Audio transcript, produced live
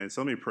And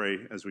so let me pray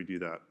as we do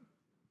that.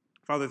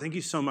 Father, thank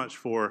you so much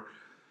for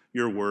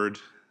your word.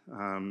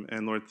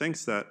 And Lord,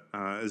 thanks that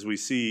as we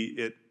see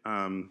it,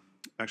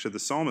 actually the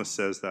psalmist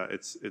says that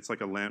it's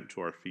like a lamp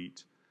to our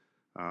feet,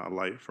 a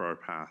light for our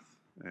path.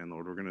 And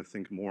Lord, we're going to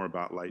think more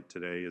about light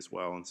today as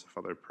well. And so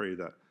Father, I pray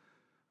that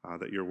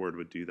that your word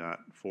would do that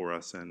for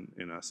us and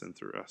in us and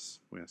through us.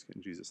 We ask it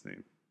in Jesus'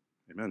 name.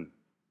 Amen.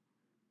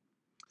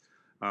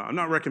 I'm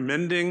not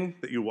recommending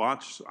that you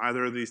watch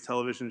either of these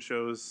television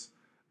shows,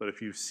 but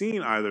if you've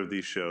seen either of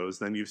these shows,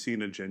 then you've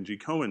seen a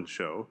Jenji Kohan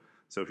show.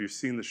 So if you've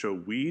seen the show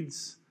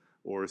Weeds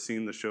or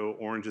seen the show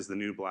Orange is the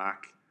New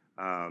Black,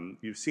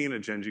 you've seen a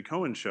Jenji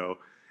Kohan show.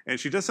 And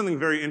she does something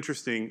very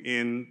interesting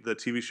in the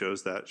TV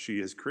shows that she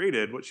has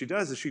created. What she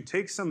does is she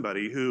takes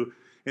somebody who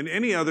in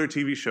any other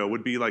TV show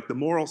would be like the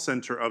moral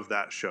center of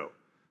that show.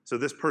 So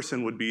this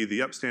person would be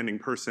the upstanding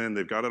person,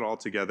 they've got it all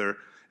together,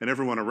 and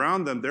everyone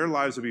around them, their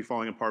lives would be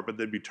falling apart, but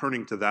they'd be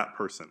turning to that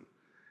person.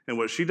 And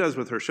what she does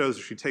with her shows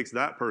is she takes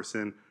that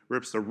person,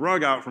 rips the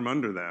rug out from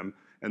under them,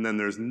 and then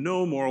there's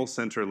no moral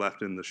center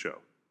left in the show.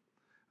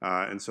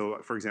 And so,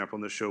 for example,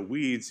 in the show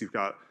Weeds, you've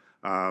got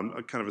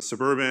a kind of a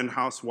suburban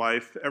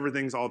housewife,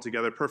 everything's all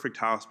together, perfect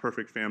house,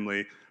 perfect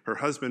family. Her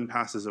husband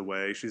passes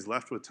away, she's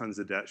left with tons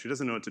of debt, she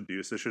doesn't know what to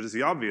do, so she does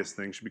the obvious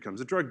thing, she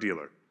becomes a drug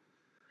dealer.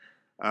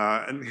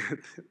 And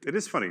it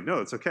is funny, no,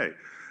 it's okay.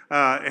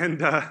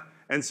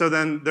 And so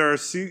then there are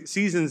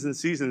seasons and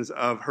seasons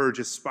of her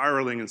just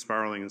spiraling and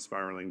spiraling and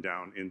spiraling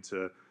down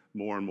into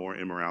more and more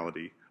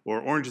immorality. Or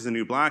Orange is the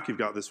New Black, you've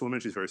got this woman,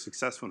 she's very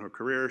successful in her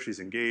career,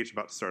 she's engaged,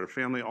 about to start a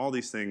family, all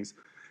these things,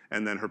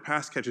 and then her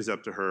past catches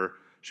up to her,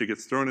 she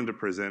gets thrown into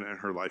prison, and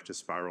her life just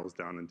spirals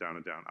down and down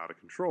and down, out of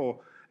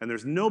control. And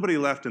there's nobody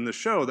left in the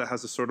show that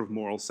has a sort of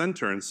moral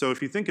center. And so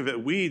if you think of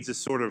it, Weeds is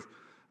sort of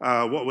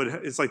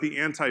it's like the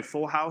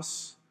anti-Full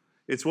House.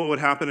 It's what would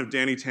happen if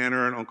Danny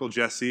Tanner and Uncle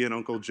Jesse and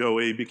Uncle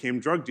Joey became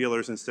drug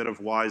dealers instead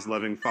of wise,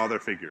 loving father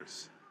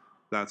figures.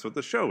 That's what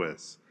the show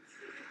is.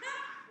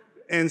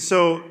 And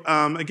so,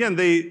 again,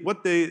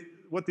 what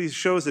these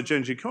shows that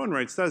Jenji Kohan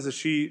writes does is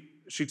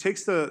she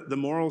takes the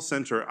moral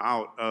center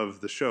out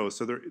of the show.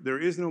 So there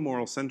is no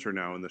moral center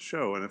now in the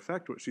show. In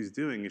effect, what she's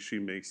doing is she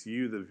makes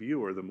you, the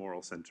viewer, the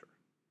moral center.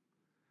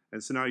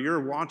 And so now you're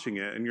watching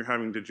it and you're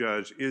having to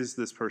judge, is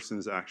this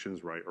person's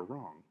actions right or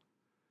wrong?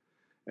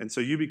 And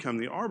so you become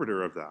the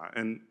arbiter of that.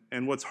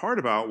 And what's hard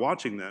about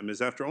watching them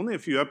is after only a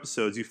few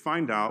episodes, you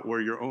find out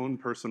where your own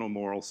personal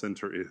moral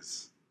center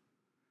is.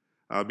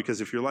 Because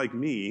if you're like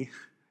me,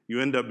 you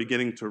end up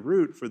beginning to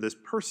root for this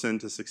person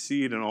to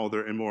succeed in all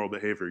their immoral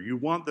behavior. You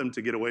want them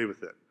to get away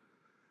with it.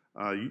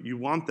 You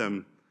want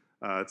them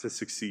to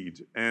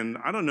succeed. And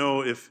I don't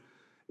know if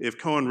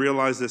Kohan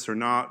realized this or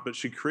not, but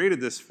she created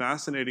this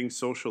fascinating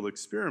social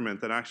experiment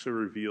that actually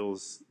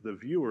reveals the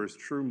viewer's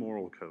true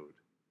moral code.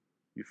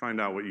 You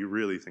find out what you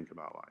really think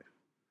about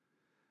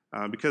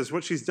life. Because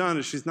what she's done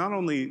is she's not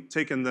only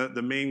taken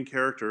the main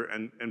character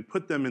and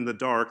put them in the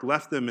dark,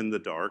 left them in the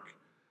dark,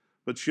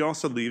 but she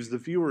also leaves the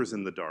viewers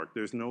in the dark.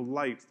 There's no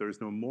light, there's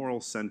no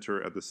moral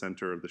center at the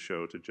center of the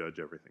show to judge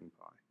everything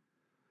by.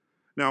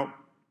 Now,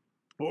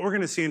 what we're going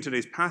to see in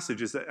today's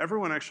passage is that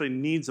everyone actually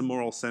needs a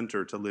moral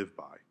center to live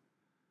by.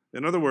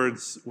 In other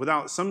words,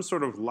 without some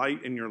sort of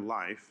light in your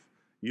life,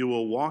 you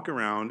will walk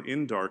around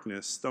in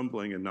darkness,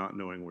 stumbling and not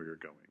knowing where you're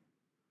going.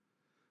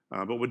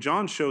 But what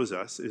John shows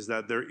us is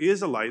that there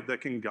is a light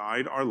that can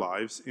guide our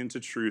lives into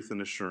truth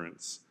and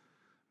assurance.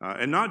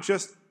 And not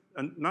just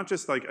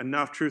like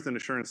enough truth and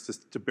assurance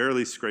to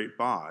barely scrape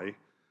by,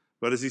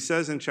 but as he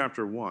says in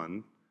chapter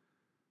 1,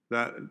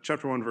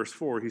 chapter 1, verse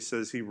 4, he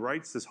says he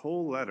writes this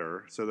whole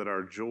letter so that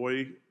our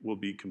joy will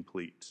be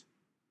complete.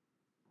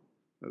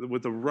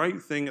 With the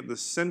right thing at the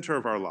center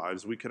of our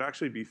lives, we could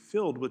actually be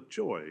filled with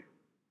joy.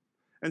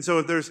 And so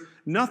if there's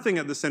nothing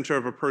at the center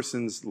of a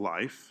person's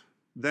life,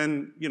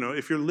 then,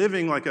 if you're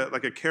living like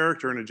a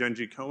character in a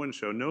Jenji Kohan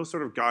show, no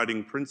sort of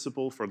guiding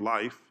principle for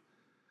life,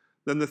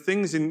 then the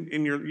things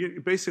in your,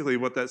 basically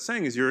what that's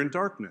saying is you're in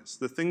darkness.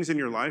 The things in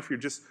your life, you're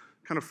just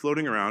kind of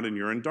floating around and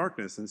you're in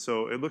darkness. And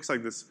so it looks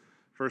like this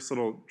first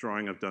little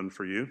drawing I've done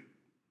for you.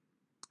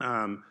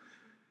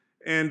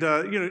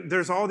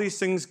 There's all these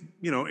things,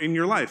 in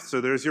your life.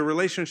 So there's your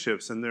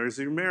relationships, and there's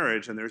your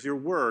marriage, and there's your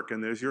work,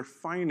 and there's your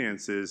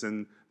finances,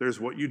 and there's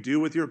what you do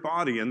with your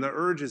body, and the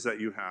urges that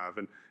you have.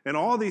 And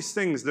all these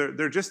things,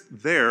 they're just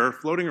there,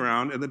 floating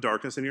around in the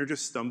darkness, and you're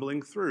just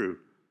stumbling through.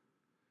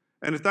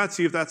 And if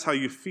that's how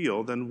you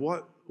feel, then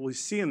what we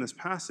see in this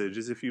passage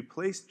is if you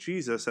place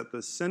Jesus at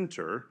the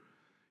center,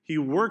 he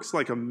works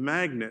like a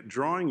magnet,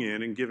 drawing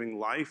in and giving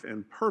life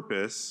and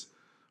purpose,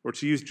 or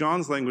to use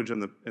John's language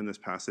in this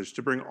passage,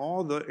 to bring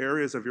all the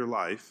areas of your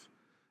life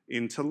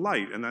into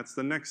light. And that's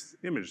the next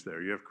image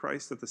there. You have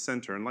Christ at the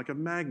center, and like a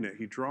magnet,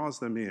 he draws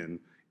them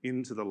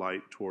into the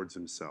light towards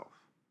himself.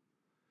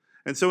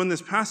 And so in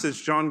this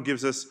passage, John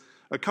gives us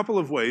a couple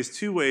of ways,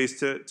 two ways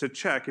to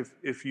check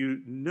if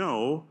you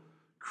know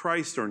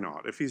Christ or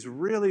not, if he's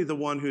really the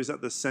one who's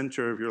at the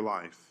center of your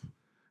life.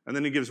 And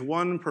then he gives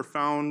one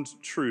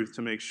profound truth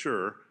to make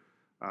sure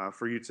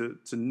for you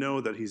to know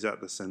that he's at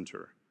the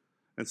center.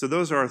 And so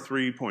those are our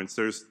 3 points.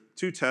 There's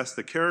 2 tests,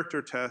 the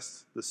character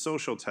test, the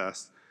social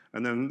test,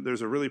 and then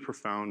there's a really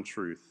profound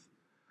truth.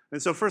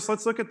 And so first,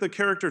 let's look at the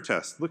character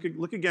test. Look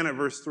again at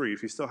verse 3,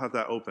 if you still have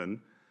that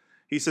open.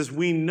 He says,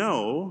 we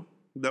know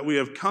that we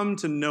have come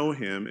to know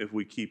him if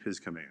we keep his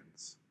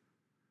commands.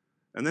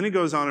 And then he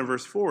goes on in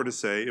verse 4 to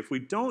say, if we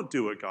don't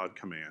do what God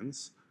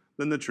commands,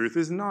 then the truth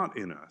is not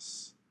in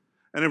us.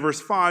 And in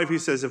verse 5, he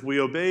says, if we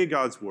obey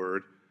God's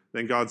word,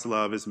 then God's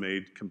love is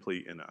made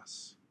complete in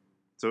us.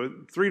 So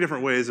 3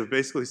 different ways of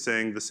basically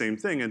saying the same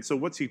thing. And so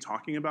what's he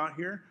talking about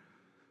here?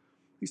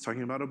 He's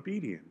talking about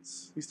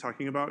obedience. He's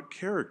talking about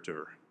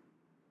character.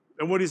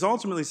 And what he's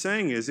ultimately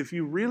saying is, if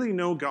you really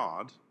know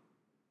God,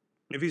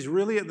 if he's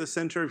really at the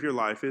center of your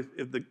life,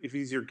 if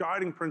he's your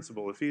guiding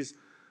principle, if he's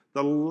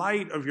the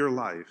light of your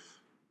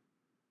life,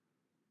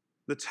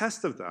 the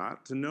test of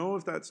that, to know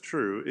if that's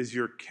true, is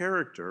your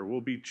character will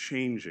be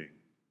changing.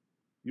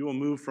 You will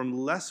move from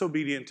less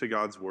obedient to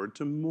God's word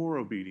to more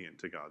obedient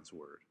to God's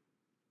word.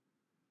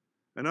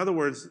 In other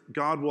words,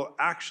 God will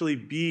actually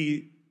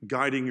be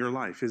guiding your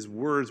life. His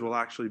words will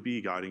actually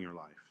be guiding your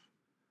life.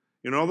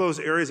 In all those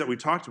areas that we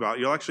talked about,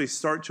 you'll actually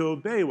start to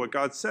obey what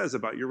God says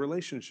about your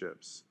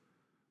relationships,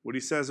 what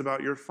he says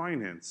about your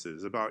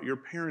finances, about your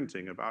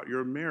parenting, about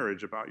your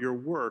marriage, about your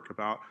work,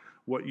 about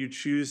what you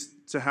choose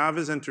to have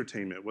as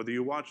entertainment, whether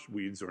you watch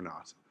Weeds or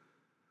not,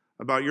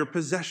 about your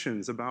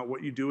possessions, about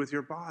what you do with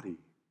your body.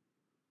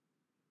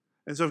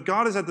 And so if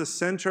God is at the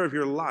center of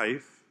your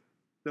life,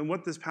 then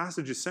what this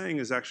passage is saying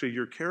is actually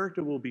your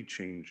character will be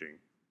changing.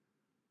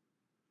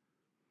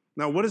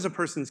 Now, what is a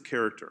person's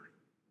character?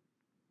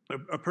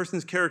 A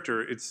person's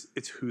character,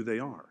 it's who they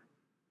are.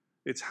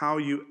 It's how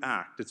you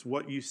act. It's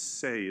what you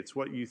say. It's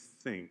what you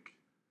think.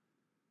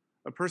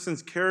 A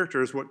person's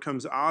character is what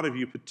comes out of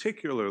you,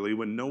 particularly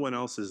when no one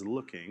else is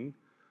looking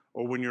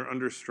or when you're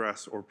under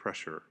stress or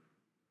pressure.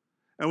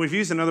 And we've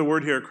used another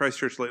word here at Christ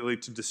Church lately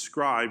to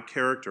describe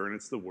character, and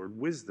it's the word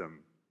wisdom.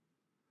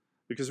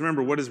 Because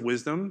remember, what is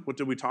wisdom? What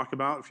did we talk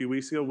about a few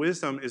weeks ago?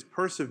 Wisdom is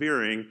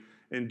persevering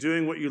in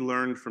doing what you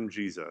learned from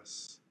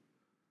Jesus.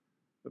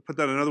 Put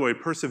that another way,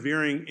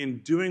 persevering in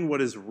doing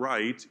what is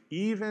right,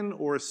 even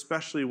or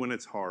especially when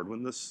it's hard,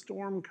 when the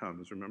storm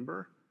comes,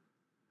 remember?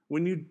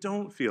 When you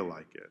don't feel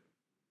like it.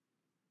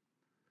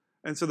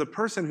 And so the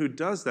person who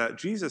does that,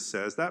 Jesus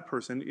says, that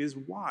person is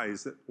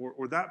wise,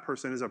 or that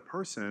person is a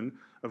person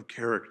of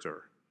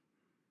character.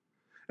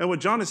 And what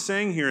John is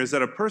saying here is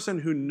that a person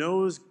who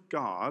knows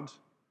God,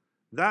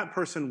 that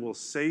person will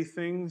say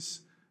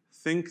things,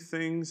 think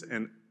things,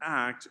 and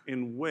act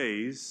in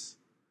ways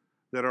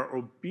that are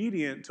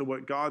obedient to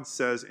what God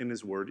says in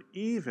his word,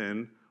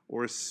 even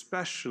or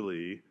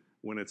especially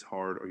when it's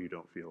hard or you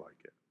don't feel like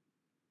it.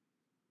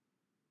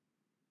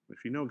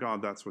 If you know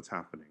God, that's what's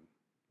happening.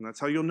 And that's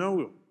how you'll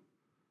know,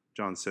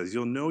 John says.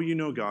 You'll know you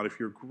know God if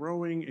you're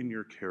growing in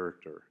your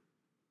character.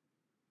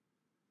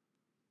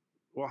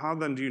 Well, how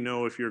then do you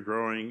know if you're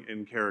growing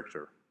in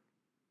character?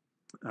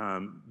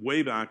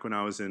 Way back when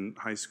I was in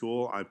high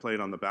school, I played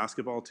on the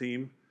basketball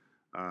team,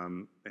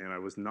 and I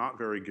was not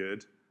very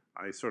good.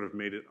 I sort of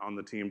made it on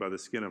the team by the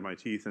skin of my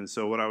teeth. And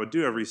so what I would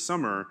do every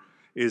summer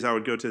is I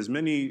would go to as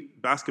many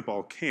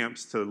basketball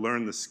camps to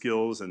learn the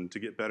skills and to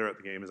get better at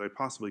the game as I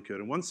possibly could.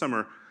 And one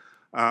summer,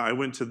 I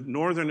went to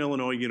Northern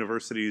Illinois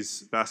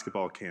University's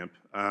basketball camp,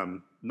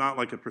 not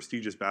like a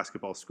prestigious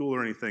basketball school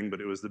or anything,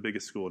 but it was the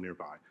biggest school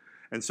nearby.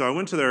 And so I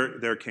went to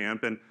their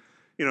camp, and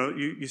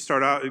you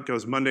start out, it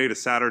goes Monday to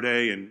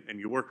Saturday, and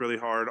you work really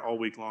hard all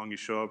week long. You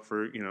show up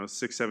for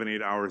 6, 7,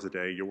 8 hours a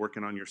day. You're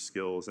working on your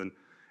skills. And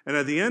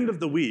at the end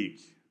of the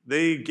week,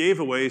 they gave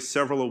away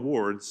several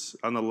awards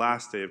on the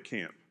last day of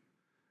camp.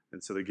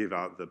 And so they gave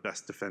out the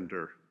Best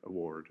Defender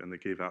Award, and they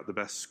gave out the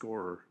Best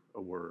Scorer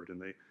Award, and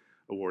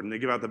they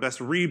gave out the Best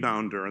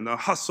Rebounder, and the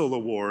Hustle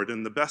Award,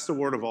 and the best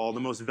award of all,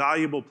 the most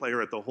valuable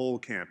player at the whole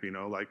camp,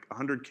 like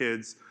 100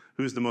 kids,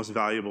 who's the most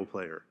valuable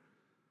player.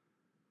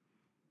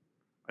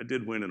 I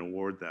did win an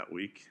award that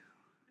week.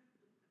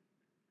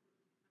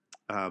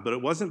 But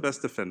it wasn't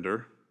Best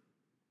Defender.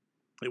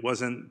 It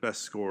wasn't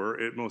Best Scorer.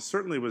 It most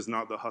certainly was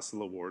not the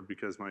Hustle Award,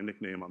 because my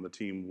nickname on the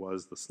team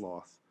was the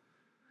Sloth.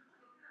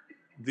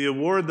 The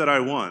award that I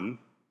won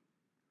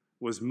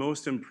was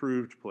Most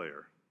Improved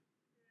Player.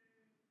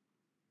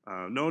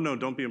 No,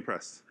 don't be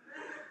impressed.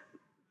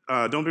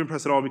 Don't be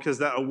impressed at all, because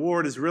that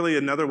award is really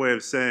another way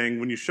of saying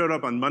when you showed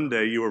up on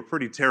Monday, you were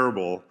pretty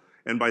terrible,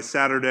 and by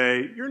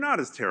Saturday, you're not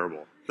as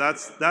terrible.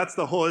 That's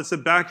the whole, it's a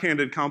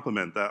backhanded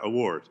compliment, that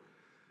award.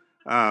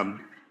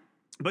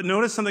 But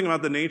notice something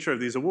about the nature of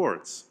these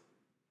awards.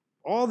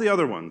 All the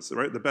other ones,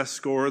 right, the best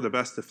scorer, the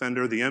best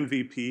defender, the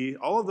MVP,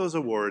 all of those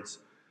awards,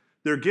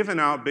 they're given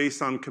out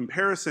based on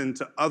comparison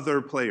to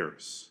other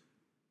players.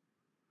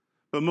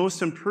 But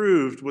Most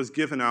Improved was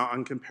given out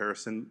on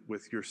comparison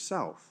with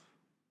yourself.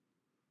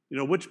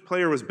 Which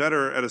player was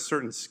better at a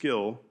certain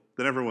skill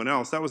than everyone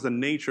else? That was the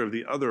nature of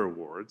the other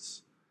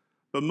awards.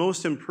 But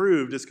Most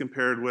Improved is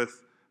compared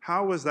with,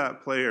 how was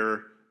that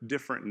player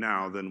different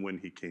now than when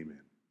he came in?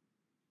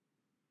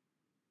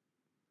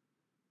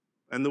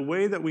 And the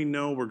way that we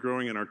know we're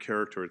growing in our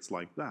character, it's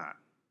like that.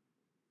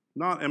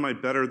 Not am I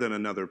better than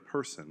another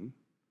person,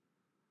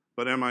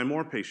 but am I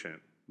more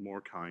patient,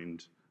 more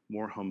kind,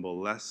 more humble,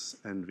 less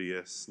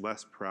envious,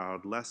 less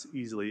proud, less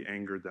easily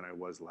angered than I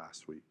was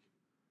last week,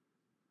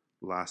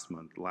 last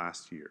month,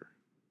 last year?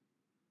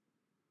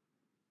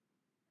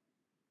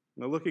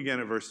 Now look again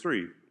at verse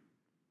 3.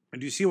 And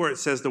do you see where it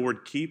says the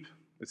word keep?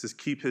 It says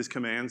keep his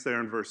commands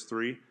there in verse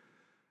 3.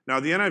 Now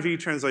the NIV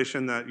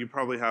translation that you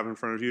probably have in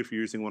front of you if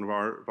you're using one of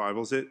our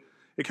Bibles, it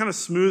kind of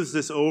smooths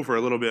this over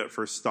a little bit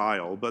for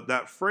style, but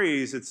that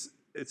phrase,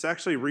 it's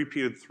actually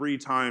repeated 3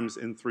 times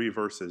in 3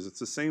 verses. It's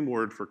the same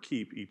word for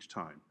keep each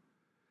time.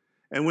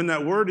 And when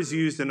that word is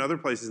used in other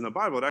places in the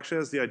Bible, it actually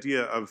has the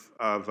idea of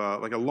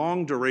like a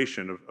long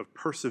duration of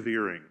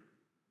persevering.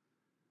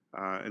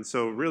 And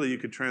so really you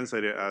could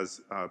translate it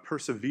as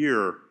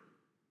persevere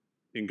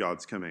in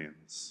God's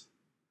commands.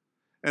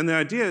 And the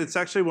idea, it's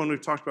actually one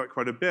we've talked about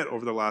quite a bit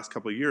over the last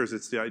couple of years.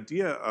 It's the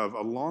idea of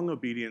a long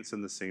obedience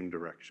in the same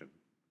direction.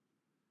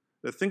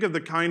 Think of the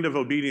kind of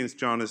obedience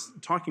John is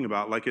talking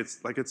about like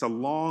it's a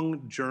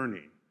long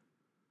journey.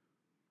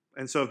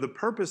 And so if the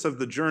purpose of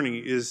the journey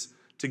is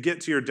to get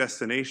to your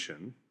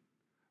destination,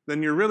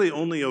 then you're really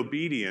only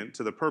obedient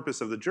to the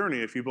purpose of the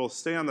journey if you both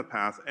stay on the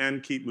path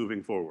and keep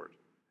moving forward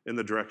in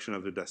the direction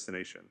of the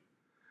destination.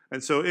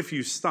 And so if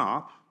you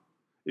stop,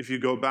 if you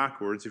go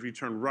backwards, if you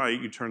turn right,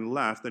 you turn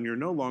left, then you're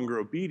no longer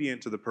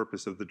obedient to the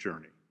purpose of the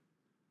journey.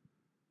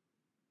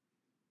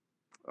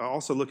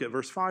 Also look at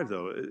verse 5,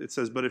 though. It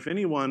says, but if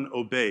anyone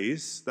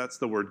obeys, that's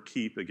the word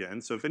keep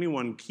again. So if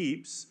anyone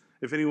keeps,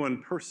 if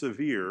anyone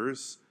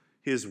perseveres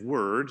his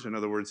word, in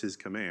other words, his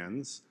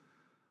commands,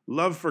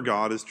 love for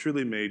God is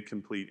truly made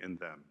complete in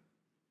them.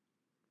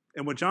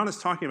 And what John is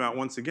talking about,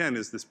 once again,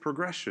 is this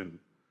progression.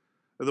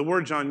 The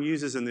word John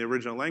uses in the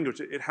original language,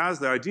 it has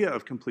the idea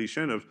of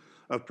completion,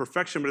 of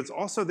perfection, but it's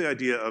also the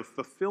idea of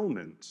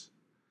fulfillment.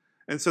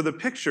 And so the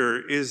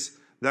picture is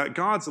that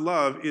God's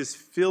love is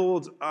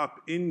filled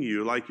up in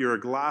you like you're a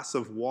glass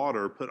of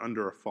water put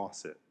under a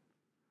faucet.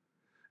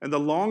 And the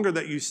longer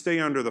that you stay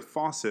under the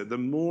faucet, the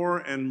more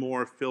and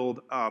more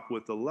filled up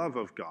with the love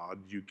of God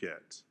you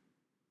get.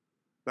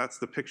 That's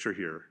the picture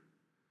here.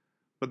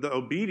 But the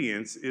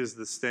obedience is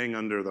the staying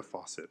under the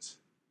faucet.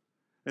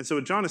 And so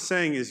what John is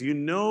saying is you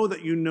know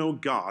that you know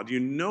God. You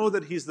know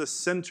that he's the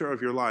center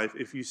of your life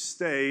if you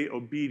stay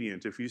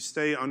obedient, if you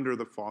stay under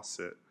the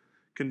faucet.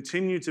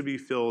 Continue to be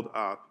filled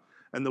up.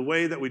 And the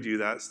way that we do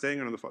that, staying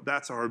under the faucet,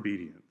 that's our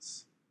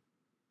obedience.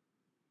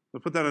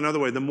 I'll put that another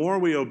way. The more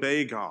we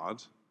obey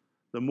God,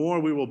 the more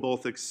we will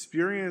both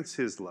experience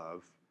his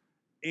love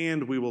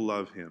and we will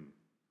love him.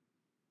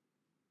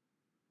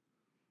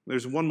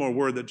 There's one more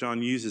word that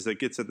John uses that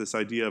gets at this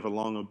idea of a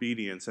long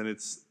obedience, and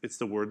it's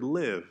the word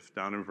live,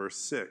 down in verse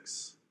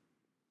 6.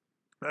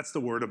 That's the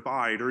word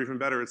abide, or even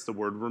better, it's the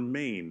word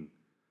remain.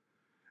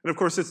 And of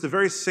course, it's the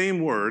very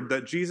same word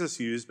that Jesus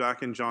used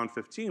back in John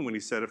 15 when he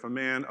said, if a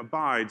man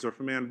abides, or if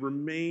a man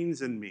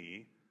remains in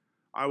me,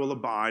 I will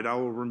abide, I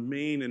will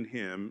remain in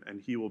him,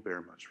 and he will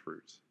bear much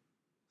fruit.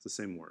 It's the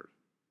same word.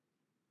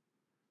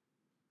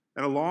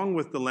 And along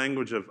with the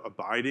language of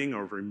abiding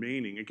or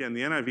remaining, again,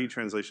 the NIV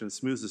translation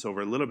smooths this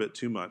over a little bit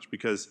too much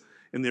because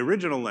in the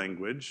original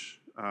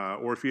language,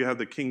 or if you have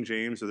the King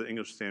James or the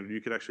English Standard, you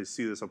could actually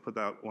see this. I'll put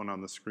that one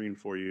on the screen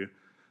for you.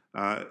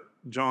 1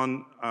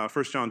 John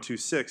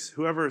 2:6,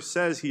 whoever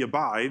says he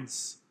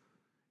abides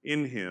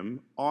in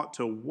him ought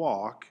to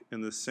walk in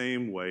the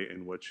same way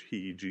in which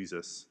he,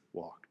 Jesus,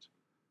 walked.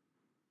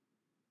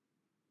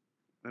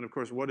 And of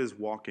course, what is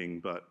walking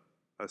but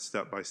a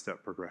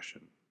step-by-step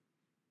progression?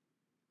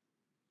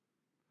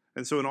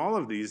 And so in all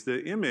of these,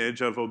 the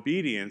image of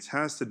obedience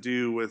has to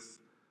do with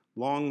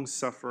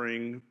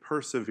long-suffering,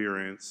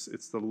 perseverance.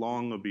 It's the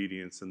long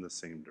obedience in the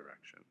same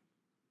direction.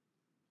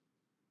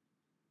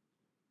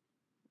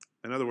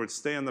 In other words,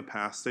 stay on the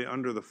path, stay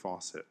under the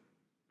faucet.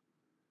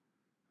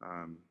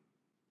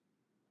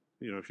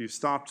 If you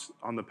stopped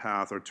on the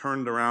path or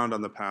turned around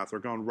on the path or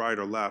gone right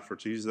or left, or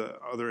to use the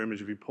other image,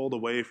 if you pulled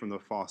away from the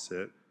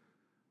faucet,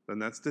 then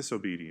that's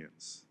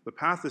disobedience. The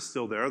path is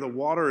still there. The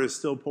water is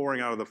still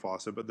pouring out of the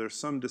faucet, but there's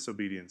some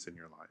disobedience in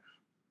your life.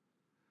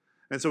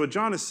 And so what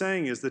John is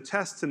saying is the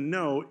test to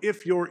know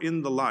if you're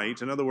in the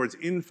light, in other words,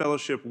 in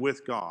fellowship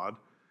with God,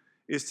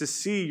 is to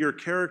see your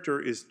character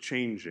is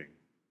changing.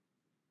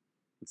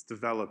 It's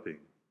developing.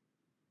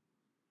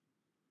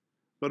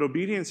 But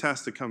obedience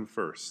has to come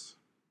first.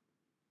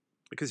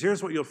 Because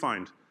here's what you'll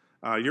find.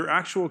 Your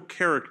actual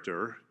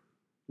character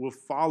will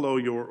follow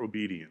your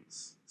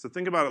obedience. So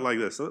think about it like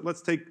this.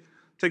 Let's take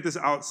this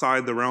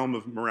outside the realm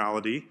of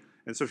morality.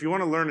 And so if you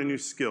want to learn a new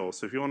skill,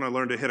 so if you want to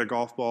learn to hit a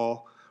golf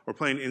ball or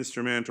play an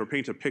instrument or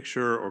paint a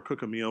picture or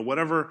cook a meal,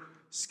 whatever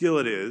skill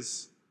it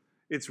is,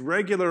 it's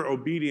regular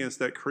obedience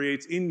that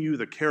creates in you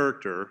the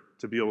character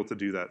to be able to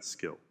do that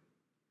skill.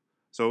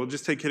 So we'll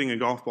just take hitting a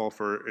golf ball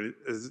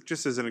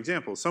just as an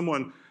example.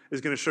 Someone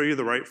is going to show you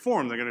the right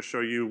form. They're going to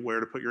show you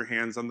where to put your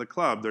hands on the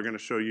club. They're going to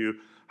show you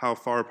how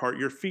far apart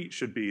your feet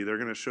should be. They're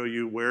going to show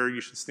you where you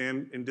should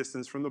stand in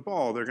distance from the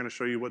ball. They're going to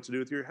show you what to do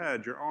with your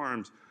head, your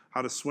arms,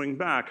 how to swing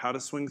back, how to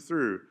swing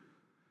through.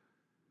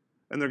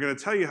 And they're going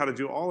to tell you how to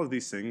do all of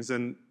these things,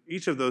 and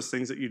each of those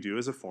things that you do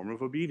is a form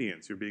of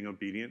obedience. You're being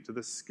obedient to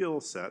the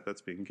skill set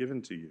that's being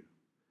given to you.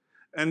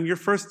 And your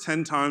first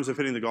 10 times of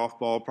hitting the golf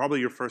ball, probably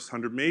your first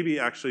 100, maybe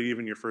actually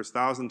even your first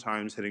 1,000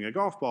 times hitting a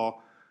golf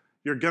ball,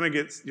 you're going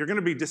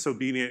to be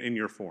disobedient in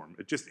your form.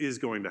 It just is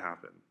going to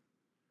happen.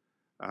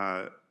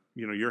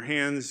 Your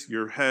hands,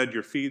 your head,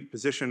 your feet,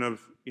 position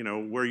of,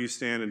 where you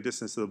stand and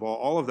distance to the ball,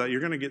 all of that, you're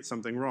going to get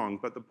something wrong.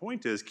 But the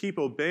point is, keep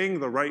obeying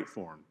the right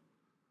form.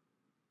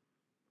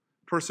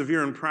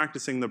 Persevere in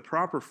practicing the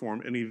proper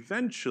form, and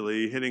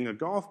eventually hitting a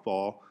golf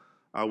ball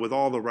with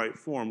all the right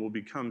form will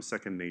become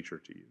second nature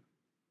to you.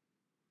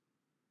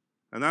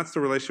 And that's the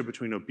relationship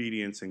between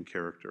obedience and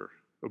character.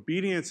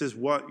 Obedience is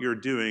what you're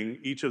doing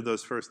each of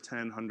those first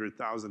 10,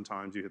 100,000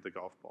 times you hit the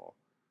golf ball.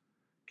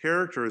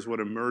 Character is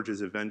what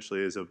emerges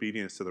eventually as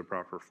obedience to the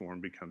proper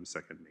form becomes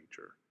second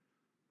nature.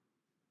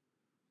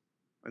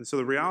 And so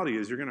the reality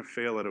is you're going to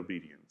fail at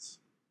obedience.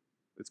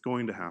 It's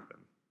going to happen.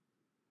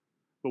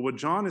 But what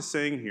John is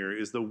saying here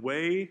is the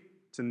way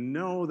to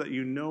know that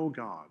you know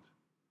God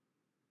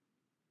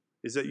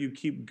is that you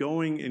keep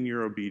going in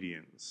your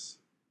obedience,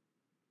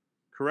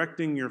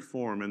 correcting your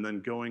form and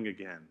then going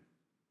again.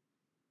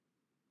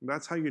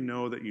 That's how you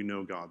know that you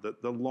know God.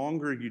 That the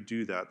longer you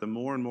do that, the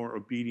more and more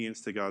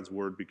obedience to God's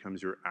word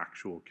becomes your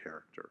actual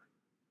character.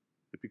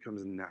 It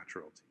becomes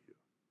natural to you.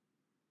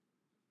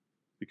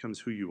 It becomes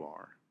who you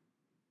are.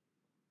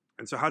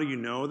 And so how do you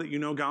know that you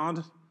know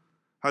God?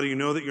 How do you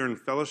know that you're in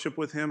fellowship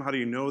with him? How do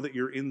you know that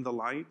you're in the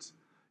light?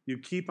 You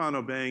keep on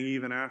obeying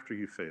even after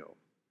you fail.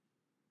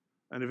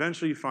 And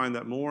eventually you find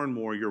that more and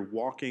more you're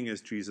walking as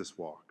Jesus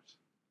walked.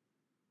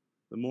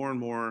 The more and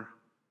more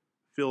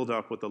filled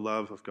up with the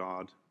love of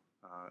God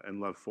and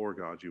love for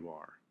God you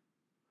are.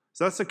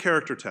 So that's the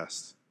character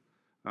test.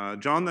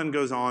 John then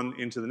goes on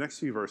into the next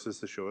few verses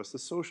to show us the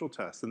social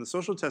test. And the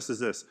social test is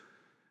this.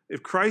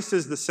 If Christ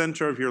is the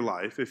center of your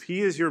life, if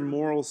he is your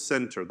moral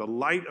center, the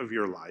light of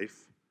your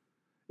life,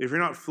 if you're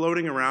not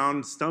floating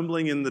around,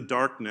 stumbling in the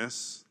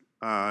darkness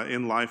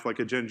in life like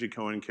a Genji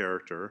Cohen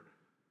character,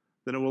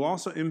 then it will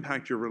also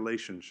impact your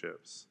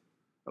relationships.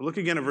 Now look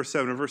again at verse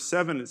 7. In verse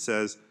 7 it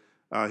says,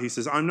 he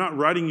says, I'm not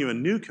writing you a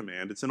new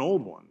command, it's an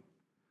old one.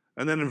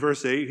 And then in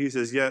verse 8 he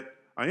says, yet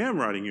I am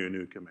writing you a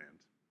new command.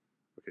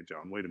 Okay,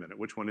 John, wait a minute.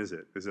 Which one is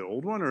it? Is it an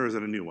old one or is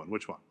it a new one?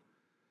 Which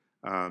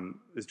one?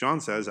 As John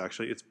says,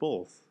 actually, it's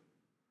both.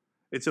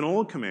 It's an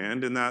old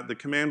command in that the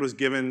command was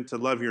given to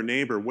love your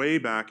neighbor way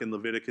back in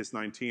Leviticus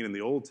 19 in the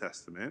Old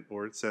Testament,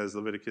 or it says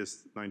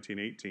Leviticus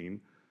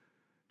 19:18.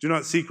 Do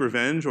not seek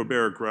revenge or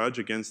bear a grudge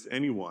against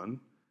anyone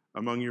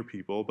among your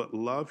people, but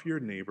love your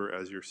neighbor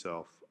as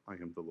yourself. I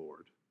am the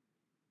Lord.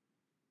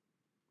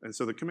 And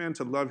so the command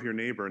to love your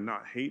neighbor and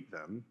not hate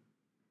them,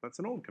 that's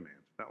an old command.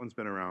 That one's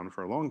been around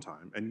for a long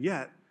time. And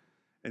yet,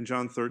 in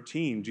John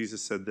 13,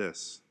 Jesus said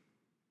this.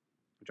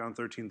 John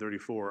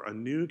 13:34, a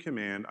new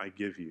command I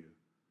give you.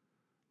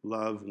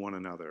 Love one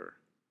another.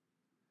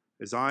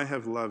 As I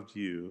have loved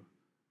you,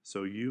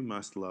 so you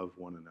must love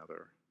one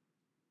another.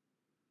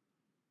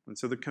 And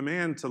so the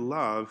command to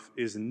love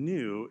is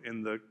new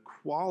in the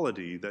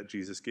quality that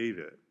Jesus gave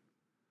it.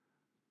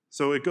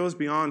 So it goes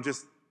beyond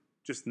just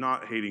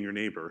not hating your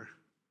neighbor.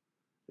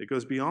 It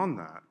goes beyond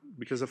that.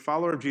 Because a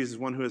follower of Jesus,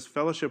 one who has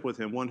fellowship with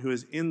him, one who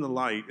is in the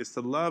light, is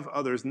to love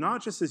others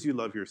not just as you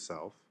love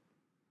yourself,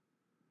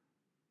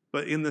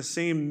 but in the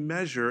same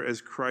measure as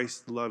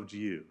Christ loved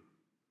you,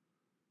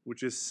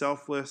 which is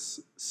selfless,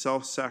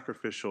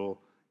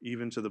 self-sacrificial,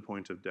 even to the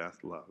point of death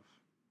love.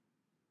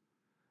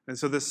 And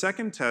so the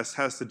second test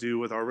has to do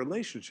with our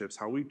relationships,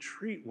 how we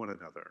treat one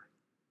another.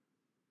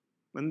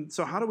 And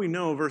so how do we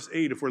know, verse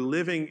 8, if we're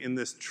living in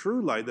this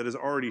true light that is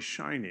already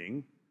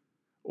shining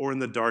or in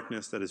the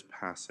darkness that is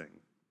passing?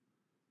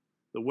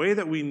 The way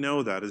that we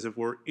know that is if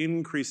we're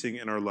increasing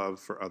in our love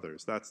for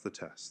others. That's the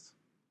test.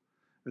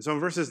 And so in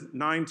verses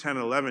 9, 10,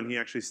 and 11, he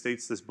actually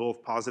states this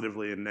both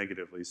positively and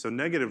negatively. So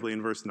negatively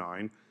in verse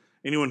 9,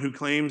 anyone who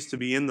claims to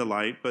be in the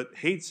light but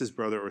hates his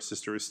brother or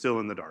sister is still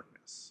in the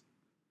darkness.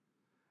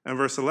 And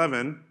verse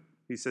 11,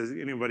 he says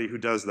anybody who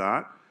does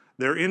that,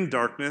 they're in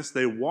darkness,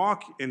 they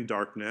walk in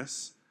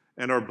darkness,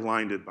 and are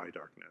blinded by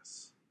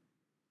darkness.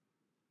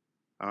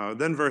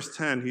 Then verse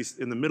 10, he's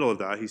in the middle of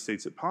that, he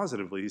states it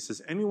positively. He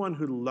says, anyone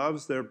who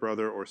loves their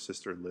brother or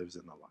sister lives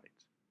in the light.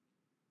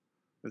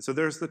 And so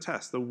there's the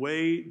test. The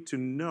way to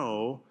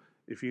know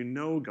if you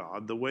know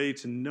God, the way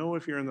to know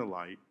if you're in the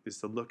light is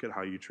to look at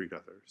how you treat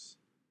others.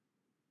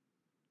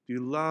 Do you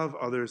love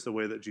others the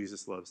way that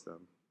Jesus loves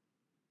them?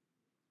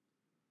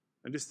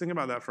 And just think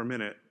about that for a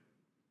minute.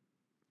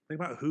 Think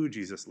about who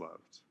Jesus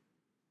loved.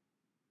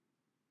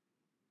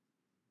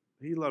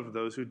 He loved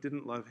those who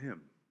didn't love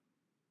him.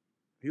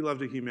 He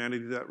loved a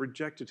humanity that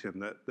rejected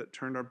him, that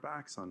turned our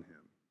backs on him.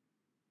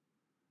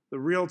 The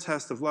real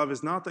test of love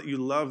is not that you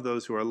love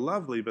those who are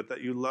lovely, but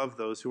that you love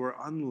those who are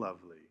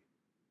unlovely.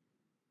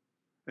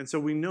 And so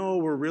we know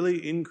we're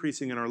really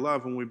increasing in our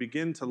love when we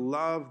begin to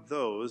love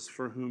those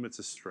for whom it's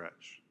a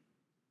stretch.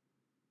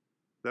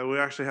 That we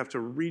actually have to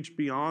reach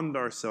beyond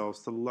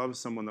ourselves to love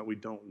someone that we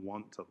don't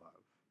want to love.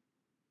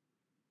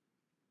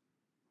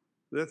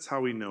 That's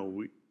how we know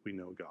we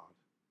know God.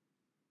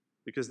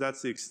 Because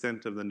that's the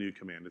extent of the new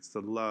command. It's to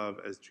love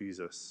as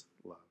Jesus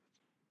loved.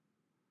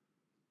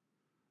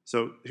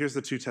 So here's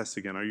the two tests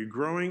again. Are you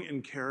growing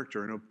in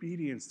character and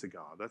obedience to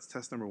God? That's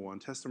test number one.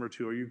 Test number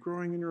two, are you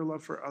growing in your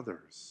love for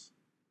others?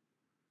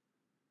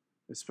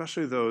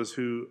 Especially those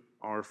who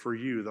are for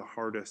you the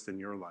hardest in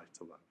your life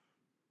to love.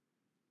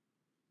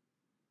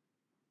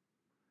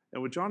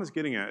 And what John is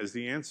getting at is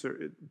to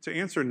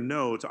answer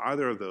no to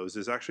either of those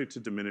is actually to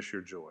diminish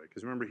your joy.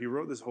 Because remember, he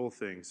wrote this whole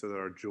thing so that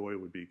our joy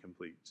would be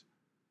complete.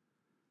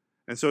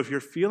 And so if you're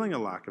feeling a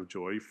lack of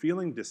joy,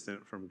 feeling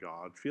distant from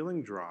God,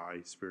 feeling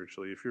dry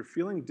spiritually, if you're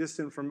feeling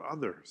distant from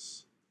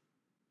others,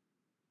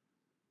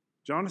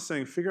 John is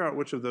saying figure out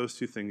which of those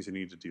two things you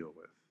need to deal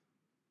with.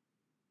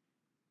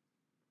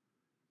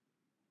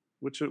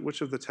 Which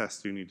of the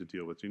tests do you need to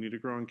deal with? Do you need to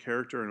grow in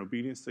character and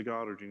obedience to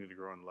God, or do you need to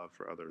grow in love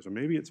for others? Or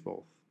maybe it's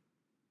both.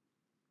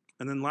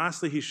 And then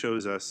lastly, he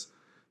shows us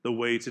the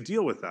way to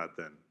deal with that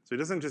then. So he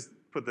doesn't just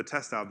put the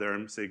test out there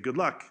and say, good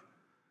luck.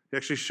 He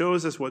actually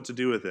shows us what to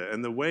do with it.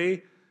 And the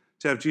way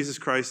to have Jesus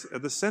Christ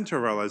at the center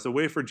of our lives, the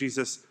way for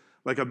Jesus,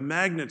 like a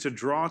magnet, to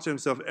draw to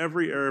himself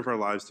every area of our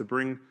lives, to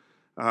bring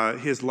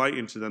his light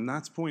into them,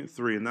 that's point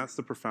 3, and that's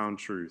the profound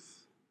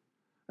truth.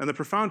 And the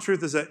profound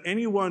truth is that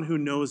anyone who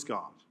knows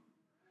God,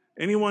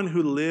 anyone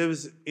who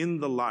lives in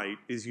the light,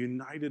 is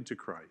united to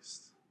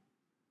Christ.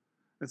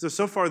 And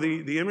so far,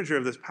 the imagery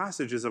of this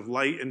passage is of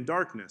light and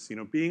darkness,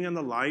 being in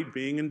the light,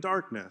 being in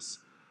darkness.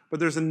 But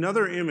there's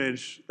another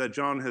image that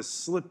John has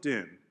slipped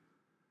in,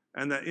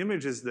 and that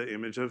image is the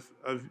image of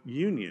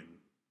union.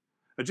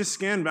 Now just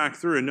scan back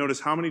through and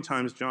notice how many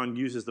times John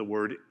uses the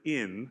word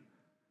in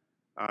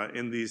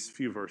these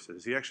few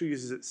verses. He actually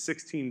uses it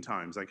 16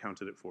 times. I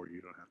counted it for you.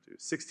 You don't have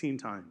to. 16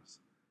 times.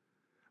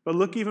 But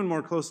look even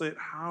more closely at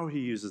how he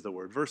uses the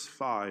word. Verse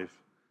 5,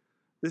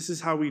 this is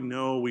how we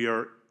know we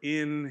are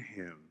in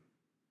him.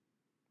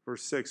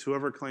 Verse 6,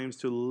 whoever claims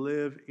to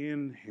live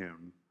in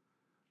him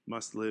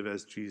must live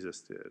as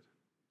Jesus did.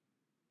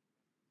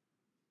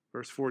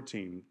 Verse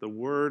 14, the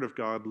word of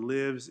God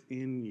lives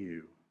in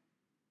you.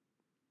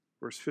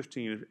 Verse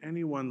 15, if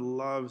anyone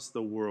loves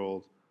the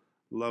world,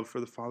 love for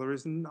the Father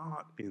is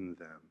not in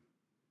them.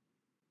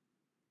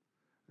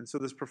 And so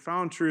this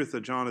profound truth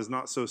that John has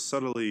not so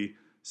subtly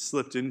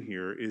slipped in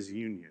here is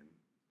union.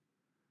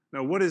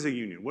 Now, what is a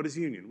union? What is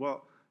union?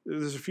 Well,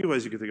 there's a few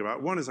ways you can think about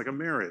it. One is like a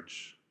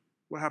marriage.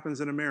 What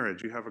happens in a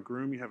marriage? You have a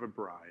groom, you have a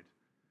bride,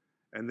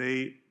 and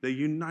they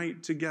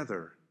unite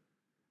together.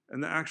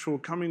 And the actual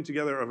coming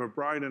together of a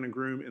bride and a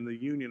groom in the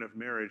union of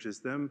marriage is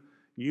them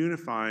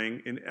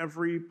unifying in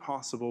every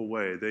possible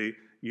way. They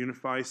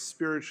unify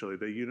spiritually,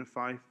 they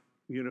unify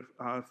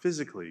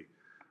physically,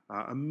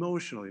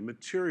 emotionally,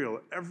 material.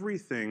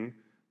 Everything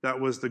that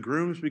was the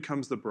groom's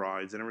becomes the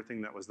bride's, and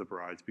everything that was the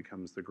bride's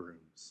becomes the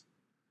groom's.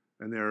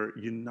 And they're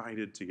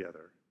united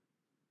together.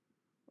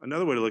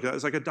 Another way to look at it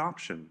is like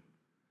adoption.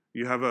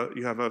 You have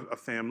a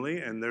family,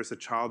 and there's a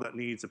child that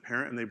needs a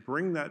parent, and they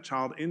bring that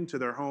child into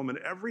their home, and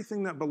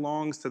everything that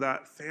belongs to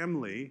that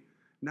family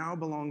now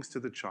belongs to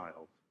the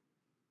child.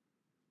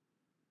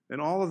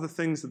 And all of the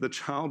things that the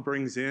child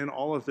brings in,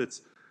 all of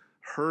its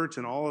hurt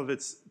and all of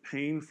its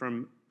pain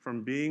from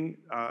being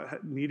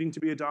needing to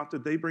be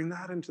adopted, they bring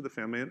that into the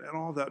family, and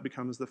all of that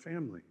becomes the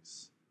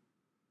family's.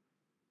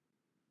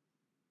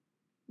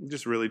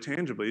 Just really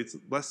tangibly, it's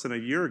less than a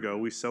year ago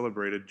we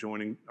celebrated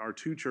joining our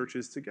 2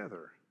 churches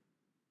together.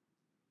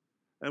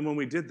 And when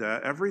we did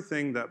that,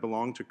 everything that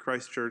belonged to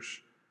Christ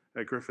Church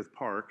at Griffith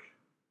Park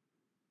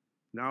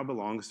now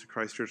belongs to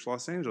Christ Church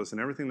Los Angeles. And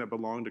everything that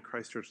belonged to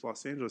Christ Church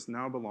Los Angeles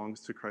now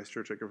belongs to Christ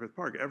Church at Griffith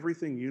Park.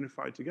 Everything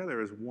unified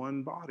together as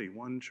one body,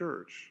 one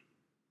church.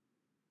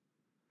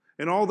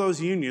 And all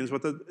those unions,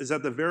 what is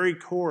at the very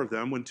core of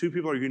them, when 2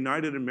 people are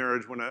united in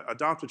marriage, when an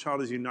adopted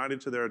child is united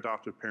to their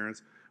adoptive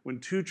parents, when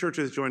 2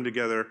 churches join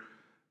together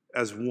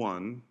as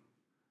one,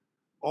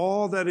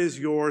 all that is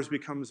yours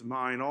becomes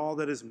mine. All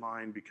that is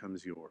mine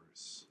becomes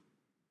yours.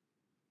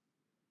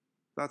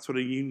 That's what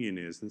a union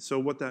is. And so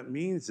what that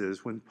means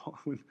is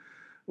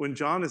when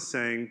John is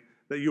saying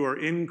that you are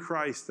in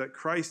Christ, that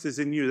Christ is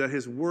in you, that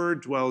his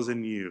word dwells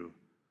in you,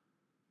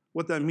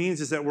 what that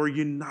means is that we're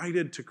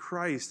united to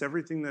Christ.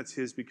 Everything that's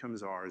his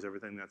becomes ours.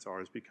 Everything that's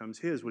ours becomes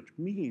his, which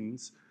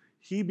means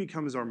he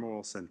becomes our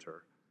moral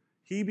center.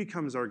 He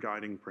becomes our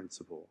guiding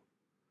principle.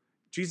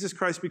 Jesus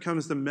Christ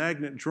becomes the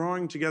magnet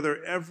drawing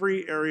together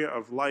every area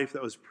of life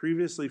that was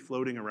previously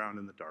floating around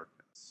in the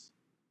darkness.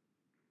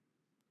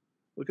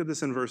 Look at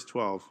this in verse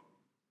 12.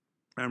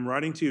 I am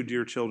writing to you,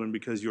 dear children,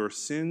 because your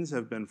sins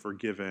have been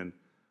forgiven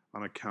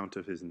on account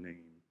of his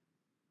name.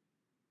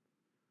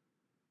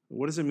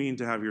 What does it mean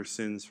to have your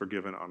sins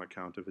forgiven on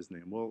account of his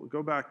name? Well,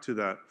 go back to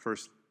that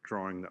first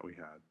drawing that we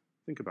had.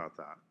 Think about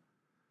that.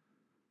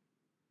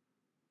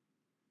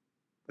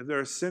 If there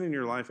is sin in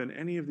your life in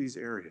any of these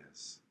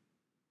areas,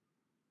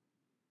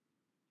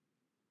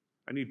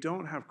 and you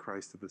don't have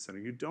Christ at the center,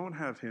 you don't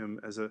have him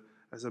as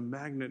a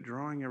magnet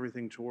drawing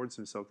everything towards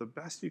himself, the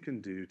best you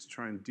can do to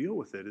try and deal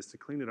with it is to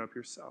clean it up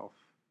yourself.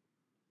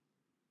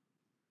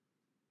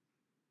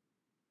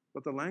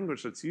 But the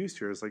language that's used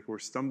here is like we're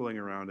stumbling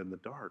around in the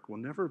dark. We'll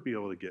never be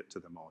able to get to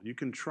them all. You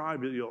can try,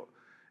 but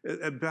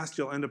at best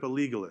you'll end up a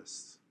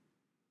legalist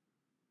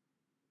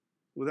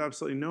with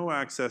absolutely no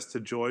access to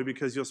joy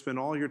because you'll spend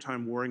all your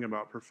time worrying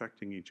about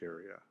perfecting each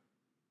area.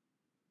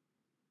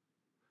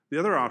 The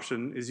other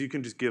option is you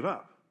can just give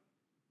up.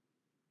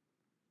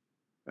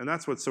 And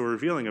that's what's so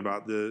revealing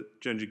about the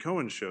Genji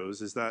Cohen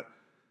shows is that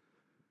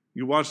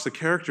you watch the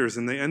characters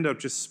and they end up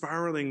just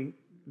spiraling.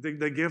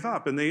 They give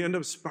up and they end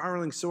up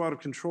spiraling so out of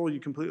control you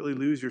completely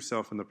lose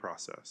yourself in the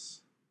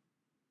process.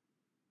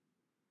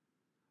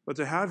 But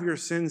to have your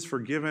sins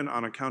forgiven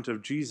on account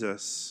of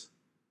Jesus,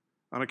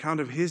 on account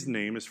of his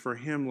name, is for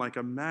him like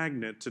a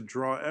magnet to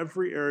draw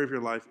every area of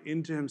your life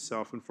into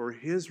himself and for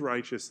his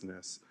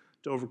righteousness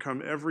to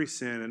overcome every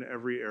sin in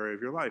every area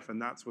of your life.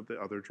 And that's what the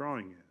other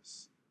drawing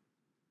is.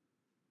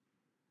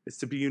 It's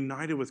to be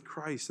united with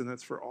Christ, and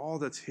that's for all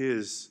that's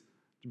his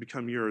to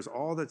become yours,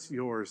 all that's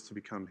yours to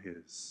become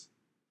his.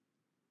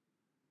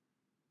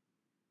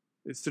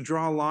 It's to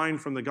draw a line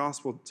from the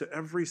gospel to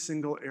every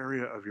single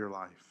area of your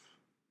life.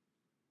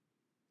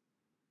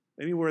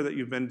 Anywhere that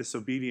you've been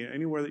disobedient,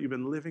 anywhere that you've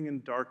been living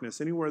in darkness,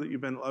 anywhere that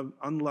you've been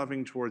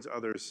unloving towards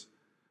others,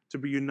 to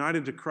be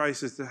united to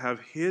Christ is to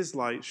have his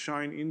light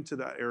shine into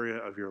that area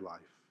of your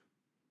life.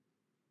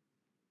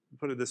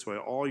 Put it this way,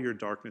 all your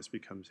darkness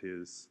becomes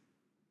his,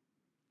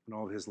 and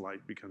all of his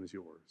light becomes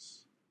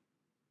yours.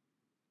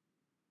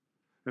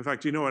 In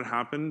fact, do you know what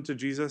happened to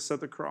Jesus at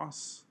the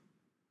cross?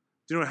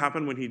 Do you know what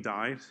happened when he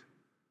died?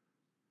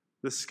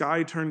 The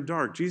sky turned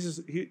dark. Jesus,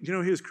 he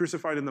was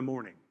crucified in the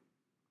morning.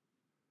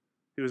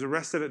 He was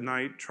arrested at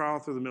night, trial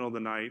through the middle of the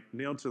night,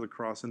 nailed to the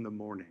cross in the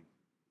morning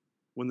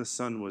when the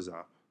sun was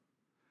up.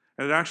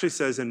 And it actually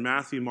says in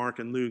Matthew, Mark,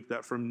 and Luke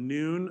that from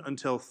noon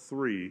until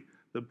 3,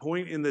 the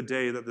point in the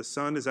day that the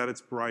sun is at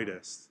its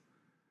brightest,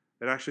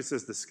 it actually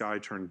says the sky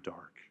turned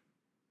dark.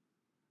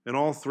 In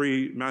all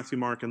three, Matthew,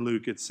 Mark, and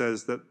Luke, it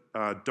says that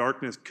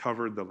darkness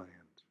covered the land.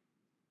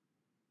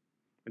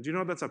 And do you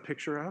know what that's a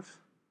picture of?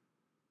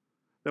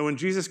 That when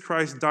Jesus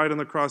Christ died on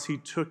the cross, he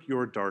took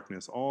your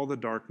darkness. All the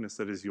darkness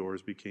that is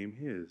yours became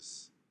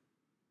his.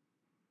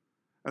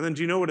 And then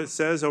do you know what it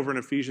says over in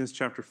Ephesians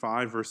chapter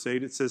 5, verse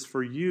 8? It says,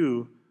 "For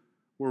you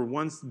were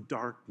once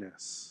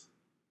darkness,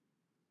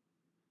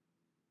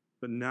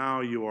 but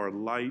now you are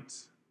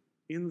light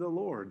in the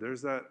Lord."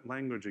 There's that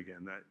language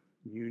again, that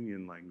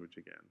union language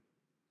again.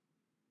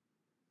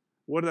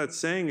 What that's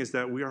saying is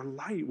that we are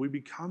light. We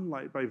become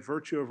light by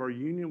virtue of our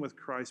union with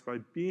Christ. By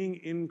being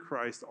in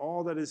Christ,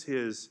 all that is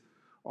his,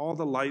 all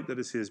the light that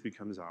is his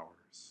becomes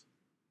ours.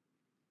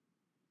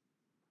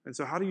 And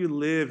so how do you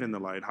live in the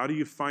light? How do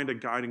you find a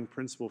guiding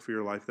principle for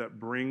your life that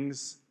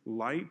brings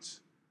light?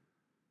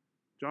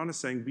 John is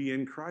saying, be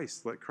in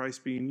Christ. Let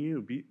Christ be in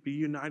you. Be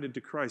united to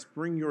Christ.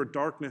 Bring your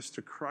darkness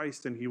to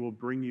Christ, and he will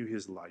bring you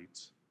his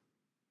light.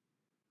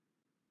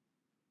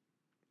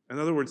 In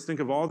other words, think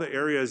of all the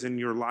areas in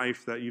your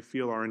life that you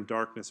feel are in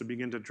darkness and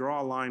begin to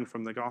draw a line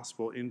from the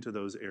gospel into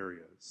those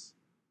areas.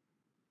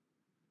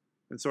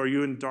 And so are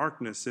you in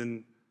darkness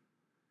in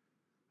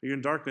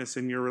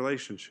your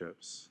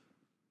relationships?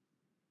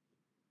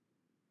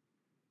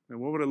 And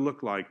what would it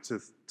look like to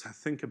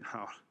think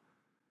about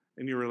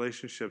in your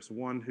relationships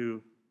one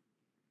who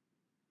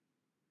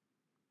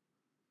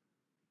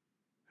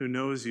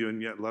knows you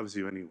and yet loves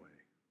you anyway?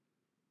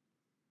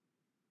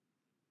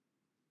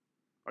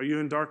 Are you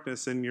in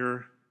darkness in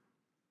your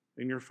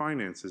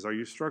finances? Are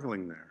you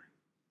struggling there?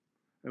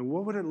 And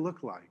what would it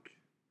look like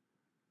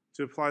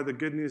to apply the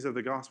good news of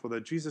the gospel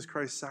that Jesus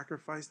Christ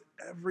sacrificed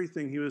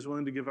everything? He was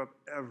willing to give up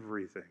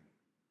everything.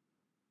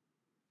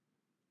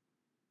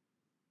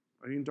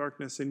 Are you in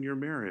darkness in your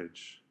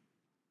marriage?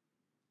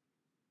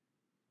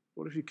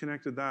 What if you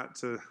connected that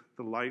to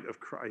the light of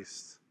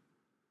Christ?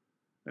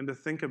 And to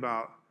think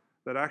about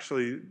that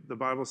actually the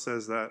Bible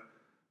says that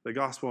the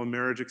gospel and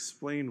marriage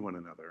explain one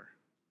another.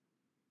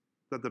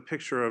 That the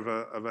picture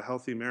of a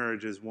healthy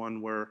marriage is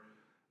one where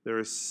there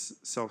is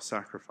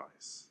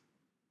self-sacrifice.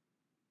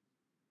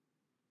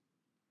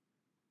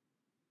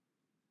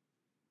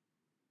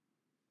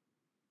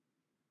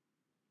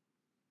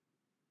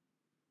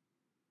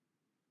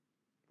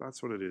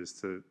 That's what it is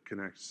to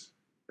connect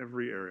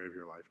every area of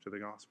your life to the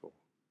gospel.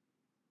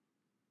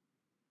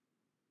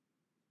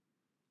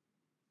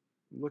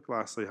 Look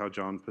lastly how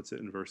John puts it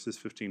in verses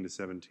 15 to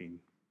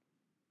 17.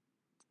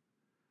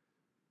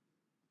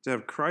 To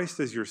have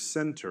Christ as your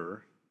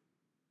center,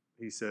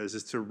 he says,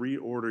 is to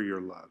reorder your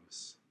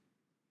loves.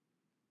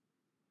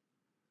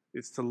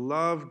 It's to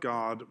love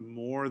God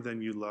more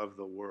than you love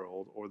the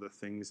world or the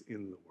things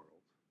in the world.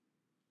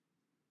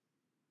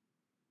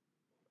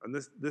 And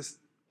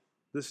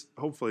this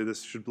hopefully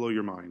this should blow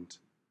your mind.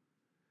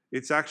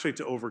 It's actually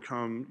to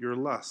overcome your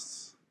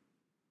lusts.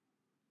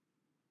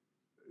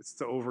 It's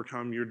to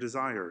overcome your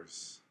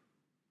desires.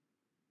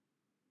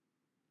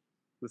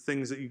 The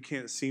things that you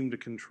can't seem to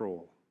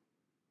control.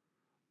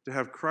 To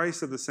have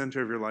Christ at the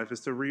center of your life is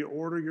to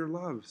reorder your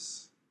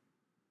loves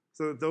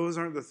so that those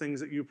aren't the things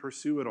that you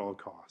pursue at all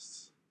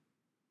costs.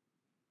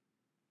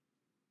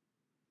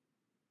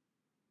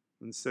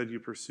 Instead, you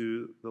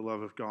pursue the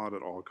love of God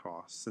at all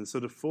costs. And so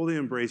to fully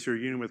embrace your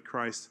union with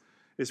Christ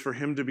is for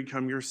him to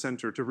become your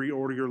center, to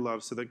reorder your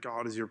love so that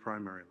God is your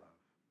primary love.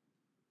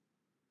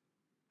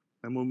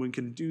 And when we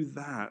can do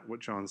that, what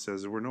John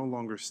says, we're no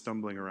longer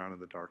stumbling around in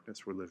the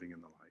darkness, we're living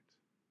in the light.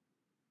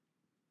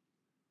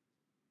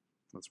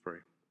 Let's pray.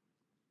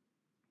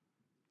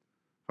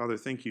 Father,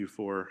 thank you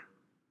for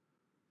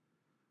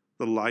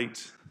the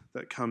light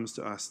that comes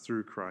to us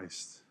through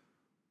Christ.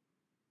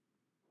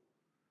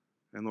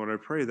 And Lord, I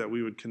pray that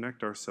we would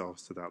connect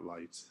ourselves to that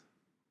light.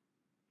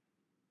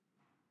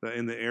 That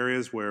in the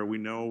areas where we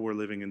know we're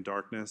living in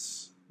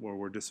darkness, where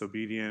we're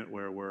disobedient,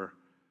 where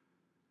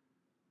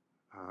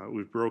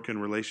we've broken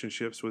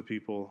relationships with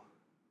people,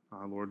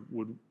 Lord,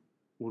 would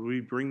we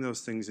bring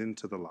those things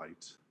into the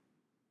light?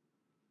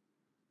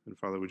 And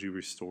Father, would you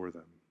restore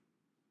them?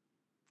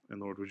 And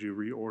Lord, would you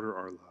reorder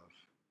our love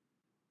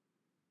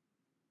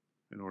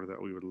in order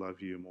that we would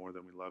love you more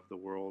than we love the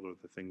world or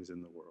the things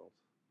in the world?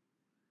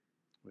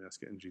 We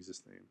ask it in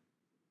Jesus' name.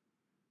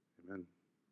 Amen.